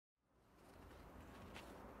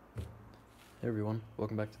Hey everyone,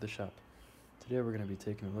 welcome back to the shop. Today we're going to be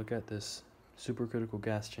taking a look at this supercritical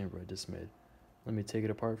gas chamber I just made. Let me take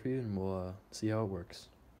it apart for you and we'll see how it works.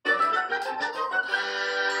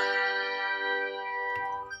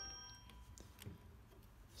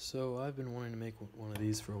 So I've been wanting to make one of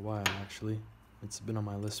these for a while actually. It's been on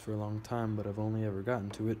my list for a long time, but I've only ever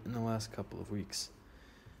gotten to it in the last couple of weeks.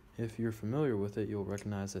 If you're familiar with it, you'll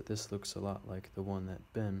recognize that this looks a lot like the one that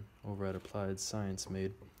Ben over at Applied Science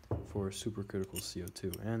made for supercritical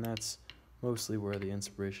CO2, and that's mostly where the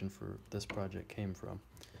inspiration for this project came from.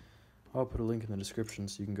 I'll put a link in the description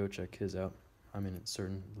so you can go check his out. I mean, it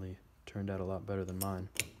certainly turned out a lot better than mine.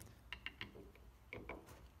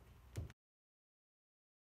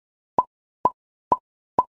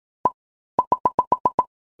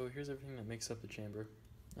 So here's everything that makes up the chamber.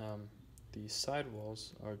 The side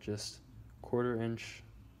walls are just 1/4 inch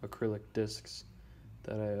acrylic discs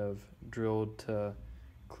that I have drilled to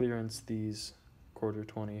clearance these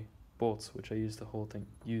 1/4-20 bolts, which I used to hold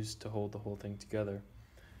the whole thing together.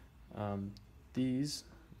 These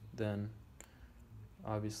then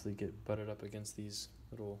obviously get butted up against these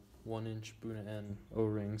little 1-inch Buna N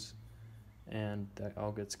O-rings, and that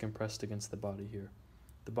all gets compressed against the body here.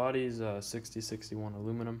 The body is 6061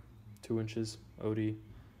 aluminum, 2 inches OD,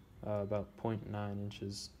 about 0.9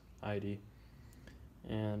 inches ID,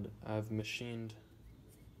 and I've machined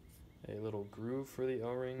a little groove for the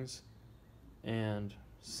O-rings and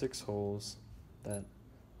 6 holes that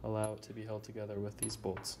allow it to be held together with these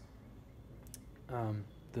bolts.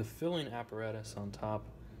 The filling apparatus on top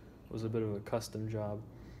was a bit of a custom job.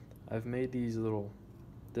 I've made these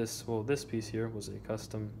this piece here was a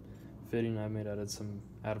custom fitting I made out of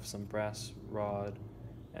some brass rod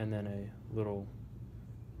and then a little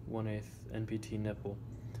 1/8 NPT nipple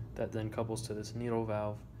that then couples to this needle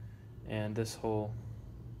valve, and this whole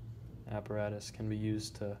apparatus can be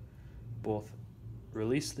used to both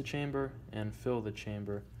release the chamber and fill the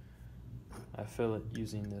chamber. I fill it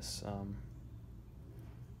using this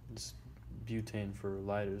butane for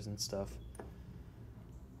lighters and stuff.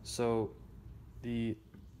 So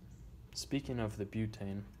speaking of the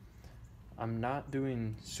butane, I'm not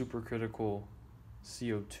doing supercritical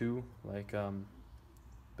CO2 like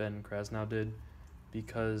Ben Krasnow did,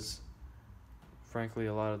 because frankly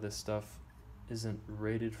a lot of this stuff isn't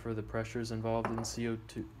rated for the pressures involved in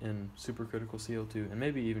CO2, in supercritical CO2, and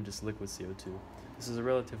maybe even just liquid CO2. This is a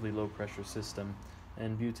relatively low pressure system,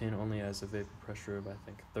 and butane only has a vapor pressure of I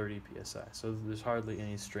think 30 psi, so there's hardly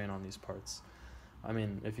any strain on these parts. I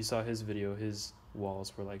mean, if you saw his video, his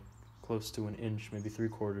walls were like close to 1 inch, maybe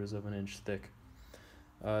 3/4 of an inch thick.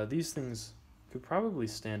 These things could probably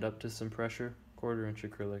stand up to some pressure. 1/4 inch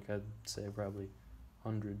acrylic, I'd say probably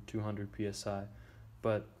 100, 200 psi,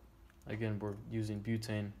 but again, we're using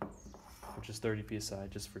butane, which is 30 psi,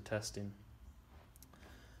 just for testing.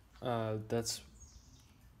 That's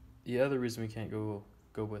the other reason we can't go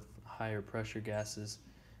with higher pressure gases,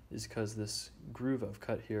 is because this groove I've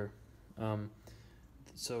cut here.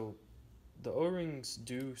 So the O-rings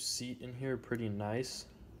do seat in here pretty nice,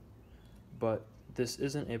 but this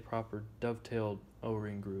isn't a proper dovetailed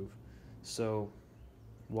O-ring groove. So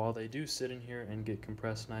while they do sit in here and get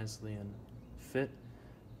compressed nicely and fit,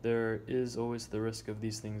 there is always the risk of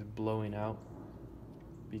these things blowing out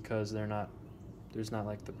because there's not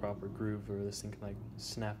like the proper groove, or this thing can like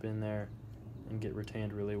snap in there and get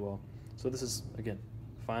retained really well. So this is, again,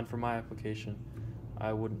 fine for my application.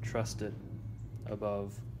 I wouldn't trust it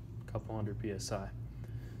above a couple hundred psi.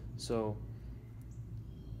 So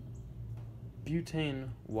butane,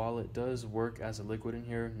 while it does work as a liquid in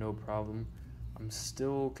here, no problem, I'm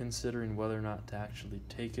still considering whether or not to actually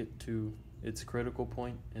take it to its critical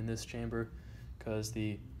point in this chamber, because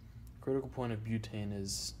the critical point of butane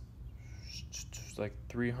is like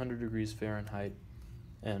 300 degrees Fahrenheit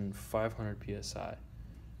and 500 psi,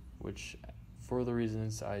 which for the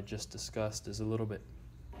reasons I just discussed is a little bit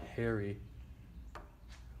hairy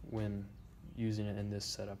when using it in this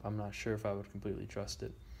setup. I'm not sure if I would completely trust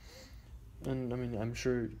it. And I mean, I'm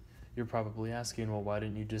sure you're probably asking, well, why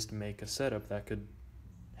didn't you just make a setup that could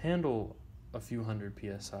handle a few hundred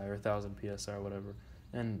psi or 1,000 psi or whatever?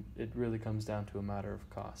 And it really comes down to a matter of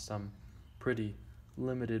cost. I'm pretty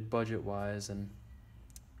limited budget-wise, and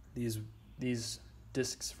these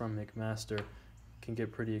discs from McMaster can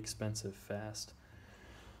get pretty expensive fast.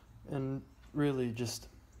 And really, just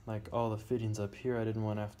like all the fittings up here, I didn't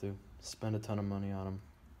want to have to spend a ton of money on them.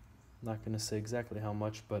 I'm not going to say exactly how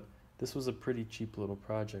much, but this was a pretty cheap little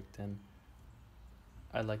project, and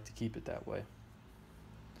I'd like to keep it that way.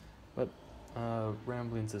 But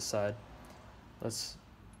ramblings aside, let's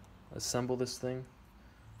assemble this thing.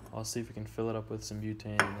 I'll see if we can fill it up with some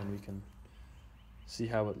butane, and then we can see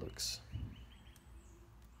how it looks.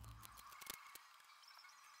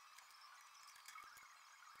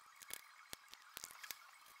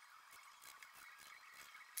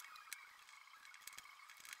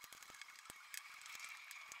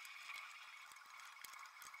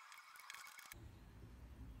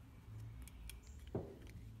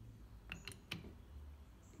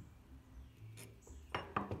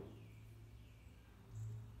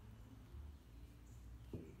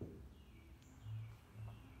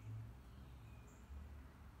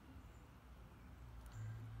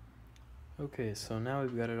 Okay, so now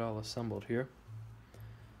we've got it all assembled here.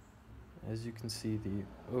 As you can see, the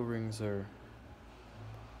O-rings are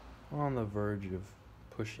on the verge of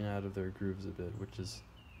pushing out of their grooves a bit, which is,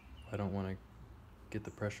 I don't want to get the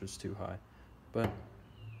pressures too high. But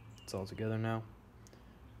it's all together now,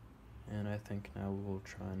 and I think now we'll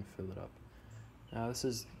try and fill it up. Now this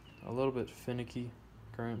is a little bit finicky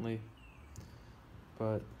currently,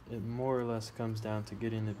 but it more or less comes down to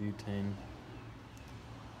getting the butane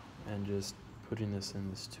and just putting this in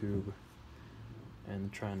this tube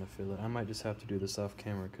and trying to fill it. I might just have to do this off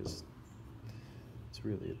camera because it's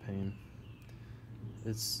really a pain.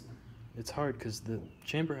 It's hard because the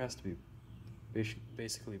chamber has to be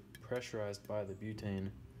basically pressurized by the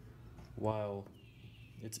butane while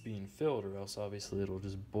it's being filled, or else obviously it'll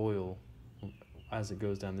just boil as it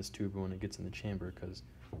goes down this tube when it gets in the chamber, because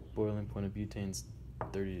boiling point of butane's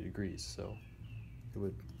 30 degrees, so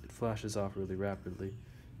it flashes off really rapidly.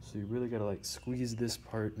 So you really gotta like squeeze this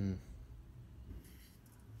part and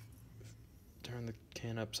turn the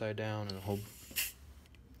can upside down and hold.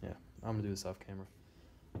 Yeah, I'm gonna do this off camera.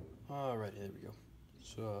 Alright, there we go.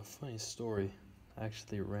 So a funny story, I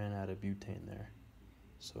actually ran out of butane there.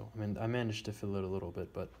 So, I mean, I managed to fill it a little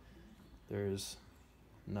bit, but there's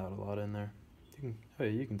not a lot in there.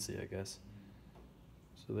 You can see, I guess.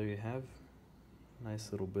 So there you have a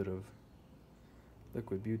nice little bit of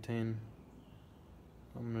liquid butane.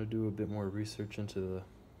 I'm going to do a bit more research into the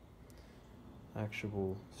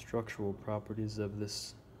actual structural properties of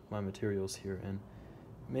my materials here, and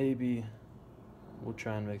maybe we'll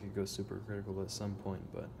try and make it go supercritical at some point,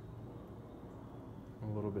 but I'm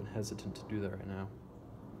a little bit hesitant to do that right now.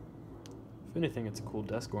 If anything, it's a cool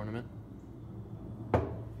desk ornament.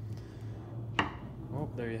 Well,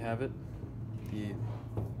 there you have it. The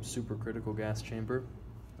supercritical gas chamber.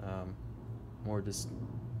 More just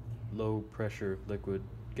low pressure liquid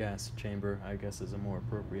gas chamber, I guess, is a more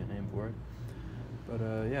appropriate name for it. But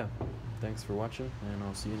yeah, thanks for watching, and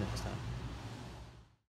I'll see you next time.